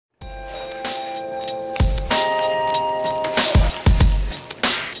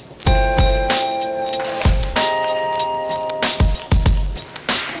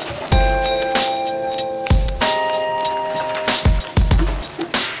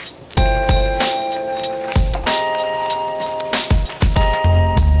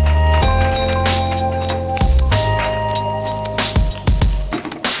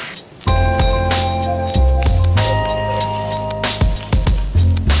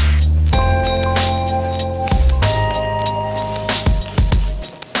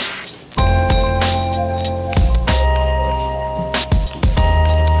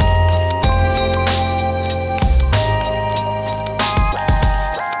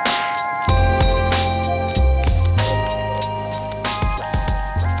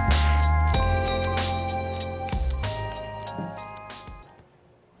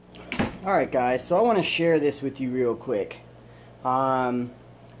Alright guys, so I want to share this with you real quick. I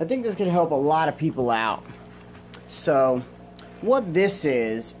think this could help a lot of people out. So, what this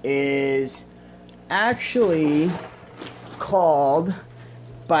is actually called,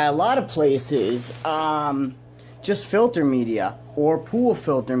 by a lot of places, just filter media, or pool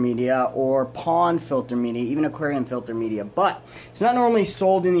filter media, or pond filter media, even aquarium filter media. But it's not normally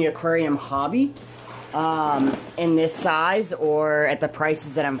sold in the aquarium hobby in this size or at the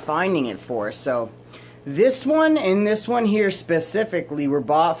prices that I'm finding it for. So this one and this one here specifically were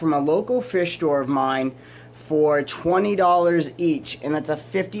bought from a local fish store of mine for $20 each, and that's a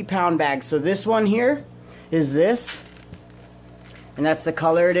 50-pound bag. So this one here is this, and that's the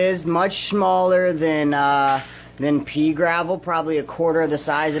color it is. Much smaller than pea gravel, probably a quarter of the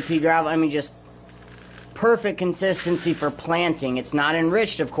size of pea gravel. I mean, just perfect consistency for planting. It's not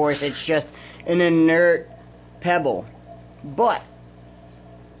enriched, of course, it's just an inert pebble, but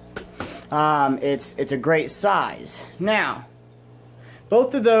it's a great size. Now,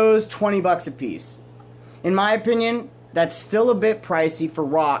 both of those 20 bucks a piece. In my opinion, that's still a bit pricey for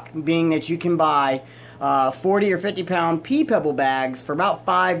rock, being that you can buy 40 or 50 pound pea pebble bags for about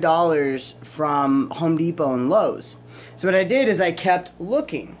 $5 from Home Depot and Lowe's. So what I did is I kept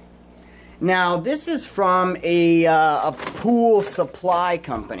looking. Now this is from a pool supply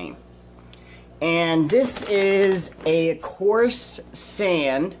company, and this is a coarse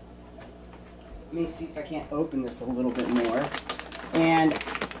sand. Let me see if I can't open this a little bit more. And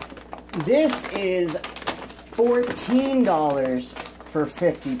this is $14 for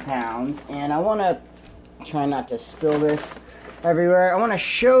 50 pounds, and I want to try not to spill this everywhere. I want to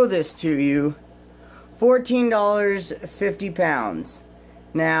show this to you. $14, 50 pounds.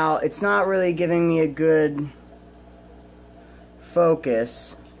 Now, it's not really giving me a good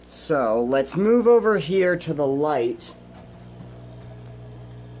focus, so let's move over here to the light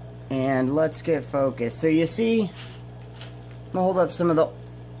and let's get focused. So you see, I'm gonna hold up some of the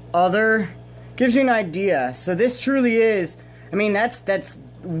other, gives you an idea. So this truly is, I mean, that's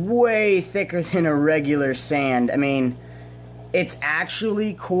way thicker than a regular sand. I mean, it's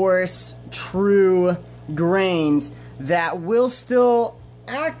actually coarse, true grains that will still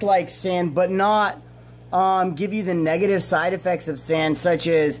act like sand, but not give you the negative side effects of sand, such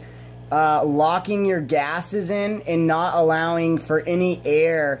as locking your gases in and not allowing for any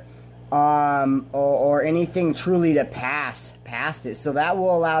air or anything truly to pass past it. So that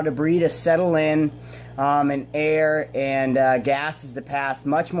will allow debris to settle in, and air and gases to pass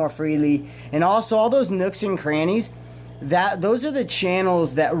much more freely. And also all those nooks and crannies, those are the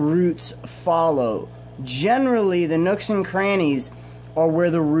channels that roots follow. Generally, the nooks and crannies are where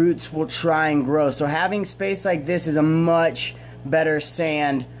the roots will try and grow. So having space like this is a much better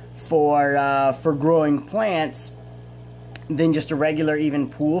sand for growing plants than just a regular even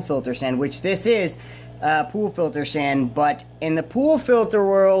pool filter sand, which this is pool filter sand. But in the pool filter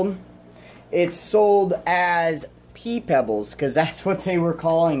world, it's sold as pea pebbles, because that's what they were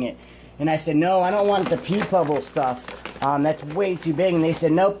calling it. And I said, no, I don't want the pea pebble stuff. That's way too big. And they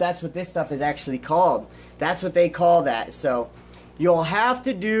said, nope, that's what this stuff is actually called. That's what they call that. So you'll have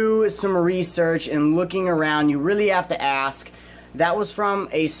to do some research and looking around. You really have to ask. That was from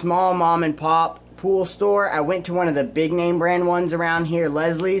a small mom and pop pool store. I went to one of the big name brand ones around here,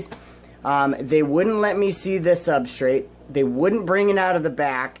 Leslie's. They wouldn't let me see the substrate. They wouldn't bring it out of the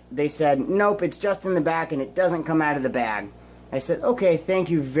back. They said, nope, it's just in the back and it doesn't come out of the bag. I said, okay, thank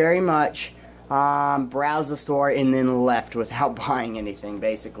you very much. Browsed the store and then left without buying anything,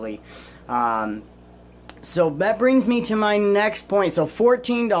 basically. So that brings me to my next point. So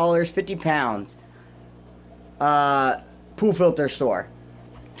 $14, 50 pounds. Pool filter store.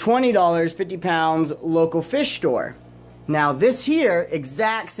 $20, 50 pounds, local fish store. Now this here,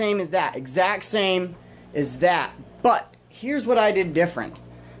 exact same as that. Exact same as that. But here's what I did different.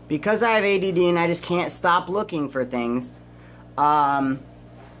 Because I have ADD and I just can't stop looking for things, I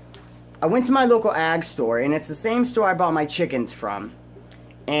went to my local ag store, and it's the same store I bought my chickens from.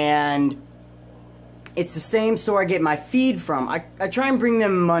 And it's the same store I get my feed from. I try and bring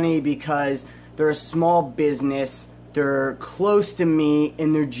them money because they're a small business, they're close to me,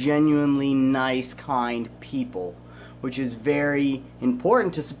 and they're genuinely nice, kind people, which is very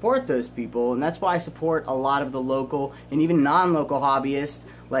important to support those people. And that's why I support a lot of the local and even non-local hobbyists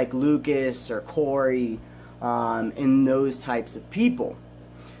like Lucas or Corey, and those types of people.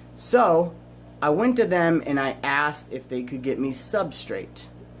 So I went to them and I asked if they could get me substrate,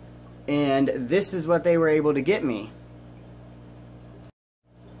 and this is what they were able to get me.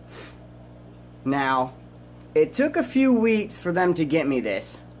 Now, it took a few weeks for them to get me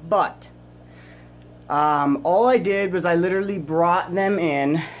this, but All I did was I literally brought them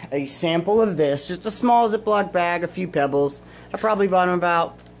in a sample of this, just a small Ziploc bag, a few pebbles. I probably bought them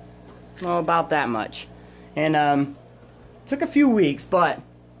about, well, about that much. And took a few weeks, but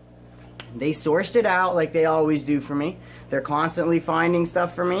they sourced it out like they always do for me. They're constantly finding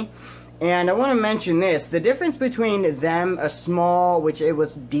stuff for me. And I want to mention this, the difference between them, a small, which it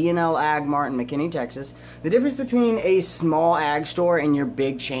was D&L Ag Mart in McKinney, Texas, the difference between a small ag store and your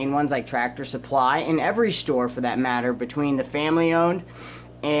big chain ones like Tractor Supply, and every store for that matter, between the family owned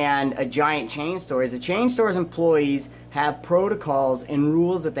and a giant chain store, is a chain store's employees have protocols and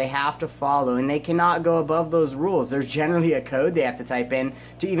rules that they have to follow, and they cannot go above those rules. There's generally a code they have to type in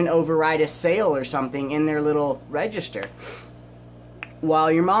to even override a sale or something in their little register.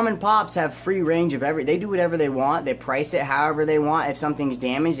 While your mom and pops have free range of they do whatever they want, they price it however they want. If something's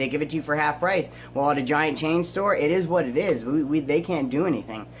damaged, they give it to you for half price. While at a giant chain store, it is what it is. They can't do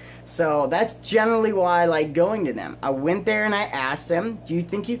anything. So that's generally why I like going to them. I went there and I asked them, do you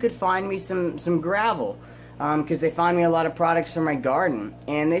think you could find me some gravel? Because they find me a lot of products for my garden.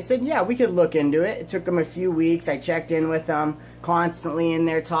 And they said, yeah, we could look into it. It took them a few weeks. I checked in with them, constantly in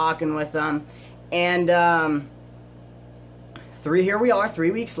there talking with them. And here we are, 3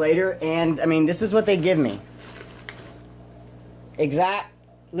 weeks later, and I mean, this is what they give me.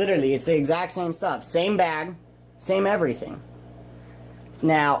 Literally, it's the exact same stuff. Same bag, same everything.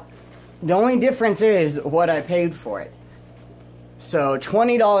 Now, the only difference is what I paid for it. So,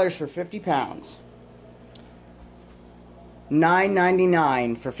 $20 for 50 pounds.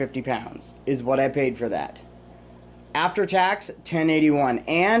 $9.99 for 50 pounds is what I paid for that. After tax, $10.81.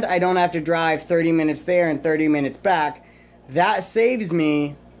 And I don't have to drive 30 minutes there and 30 minutes back. That saves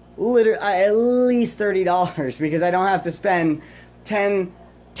me at least $30 because I don't have to spend $10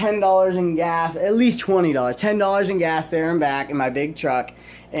 in gas, at least $20. $10 in gas there and back in my big truck,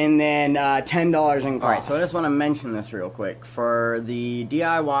 and then $10 in cost. Alright, so I just want to mention this real quick. For the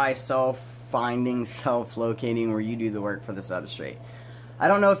DIY self-finding, self-locating where you do the work for the substrate, I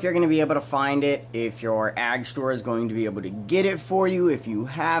don't know if you're going to be able to find it, if your ag store is going to be able to get it for you, if you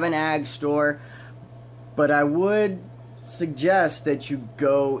have an ag store, but I would suggest that you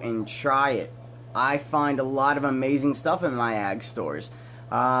go and try it. I find a lot of amazing stuff in my ag stores.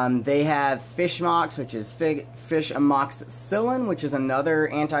 They have fish mox, which is fish amoxicillin, which is another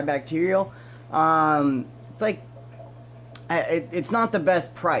antibacterial. It's not the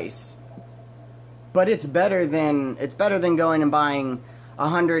best price, but it's better than going and buying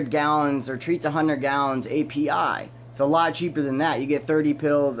 100 gallons or treats 100 gallons API. It's a lot cheaper than that. You get 30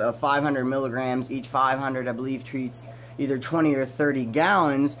 pills of 500 milligrams, each 500 I believe treats either 20 or 30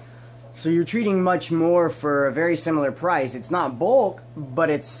 gallons, so you're treating much more for a very similar price. It's not bulk, but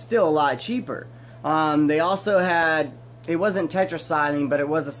it's still a lot cheaper. They also had, it wasn't tetrasilane, but it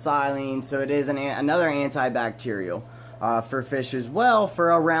was a silane, so it is another antibacterial for fish as well for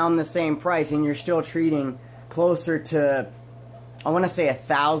around the same price, and you're still treating closer to, I want to say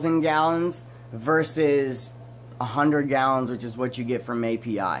 1,000 gallons versus 100 gallons, which is what you get from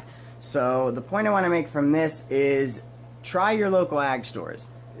API. So the point I want to make from this is try your local ag stores.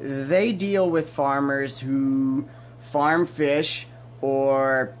 They deal with farmers who farm fish,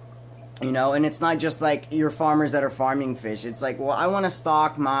 or, you know, and it's not just like your farmers that are farming fish. It's like, well, I want to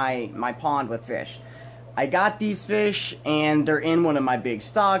stock my pond with fish. I got these fish and they're in one of my big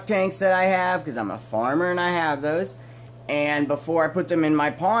stock tanks that I have because I'm a farmer and I have those. And before I put them in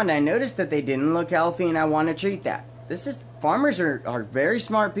my pond, I noticed that they didn't look healthy and I want to treat that. Farmers are very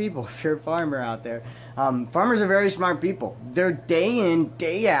smart people. If you're a farmer out there, farmers are very smart people. They're day in,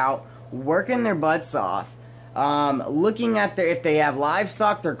 day out, working their butts off, looking at if they have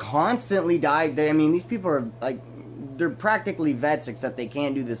livestock, they're constantly dying. I mean, these people are like, they're practically vets, except they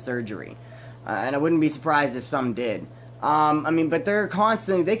can't do the surgery. And I wouldn't be surprised if some did. I mean, but they're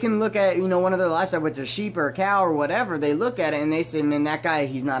constantly, they can look at, you know, one of their livestock, with a sheep or a cow or whatever, they look at it and they say, man, that guy,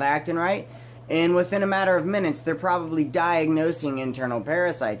 he's not acting right. And within a matter of minutes, they're probably diagnosing internal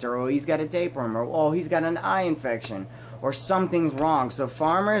parasites, or, oh, he's got a tapeworm, or, oh, he's got an eye infection, or something's wrong. So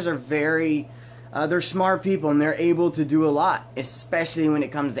farmers are very, they're smart people, and they're able to do a lot, especially when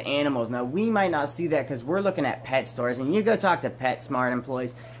it comes to animals. Now, we might not see that because we're looking at pet stores, and you go talk to PetSmart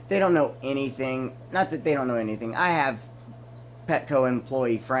employees, they don't know anything. Not that they don't know anything. I have Petco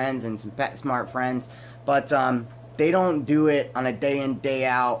employee friends and some PetSmart friends, but they don't do it on a day in, day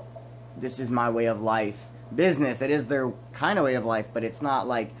out, this is my way of life business. It is their kind of way of life, but it's not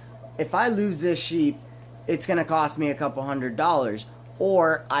like, if I lose this sheep, it's going to cost me a couple $100,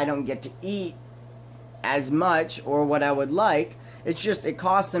 or I don't get to eat as much or what I would like, It's just, it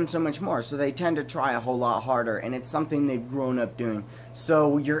costs them so much more, so they tend to try a whole lot harder, and it's something they've grown up doing.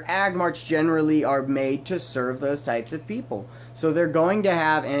 So your ag marts generally are made to serve those types of people. So they're going to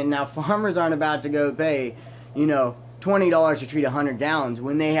have, and now farmers aren't about to go pay, you know, $20 to treat 100 gallons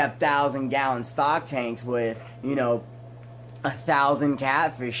when they have 1,000-gallon stock tanks with, you know, 1,000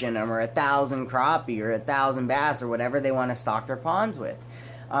 catfish in them, or 1,000 crappie, or 1,000 bass, or whatever they want to stock their ponds with.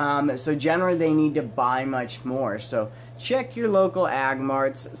 So generally they need to buy much more. So check your local ag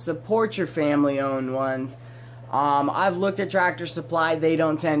marts, support your family-owned ones. I've looked at Tractor Supply, they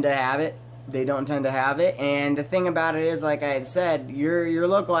don't tend to have it. They don't tend to have it, and the thing about it is, like I had said, your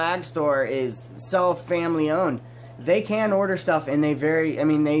local ag store is family owned. They can order stuff, and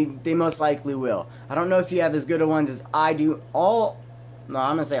they most likely will. I don't know if you have as good of ones as I do.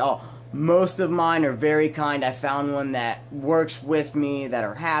 Most of mine are very kind. I found one that works with me, that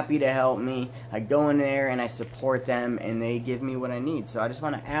are happy to help me. I go in there and I support them, and they give me what I need. So I just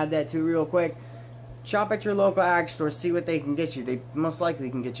want to add that too real quick. Shop at your local ag store, see what they can get you. They most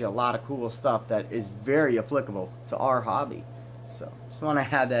likely can get you a lot of cool stuff that is very applicable to our hobby. So just want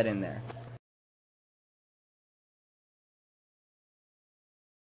to add that in there.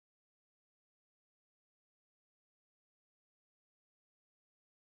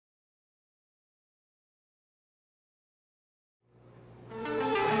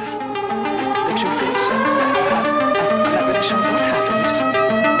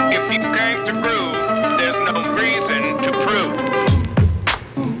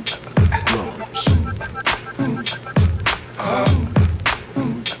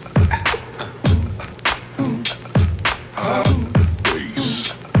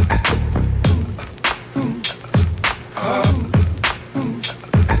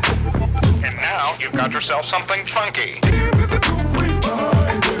 Got yourself something funky.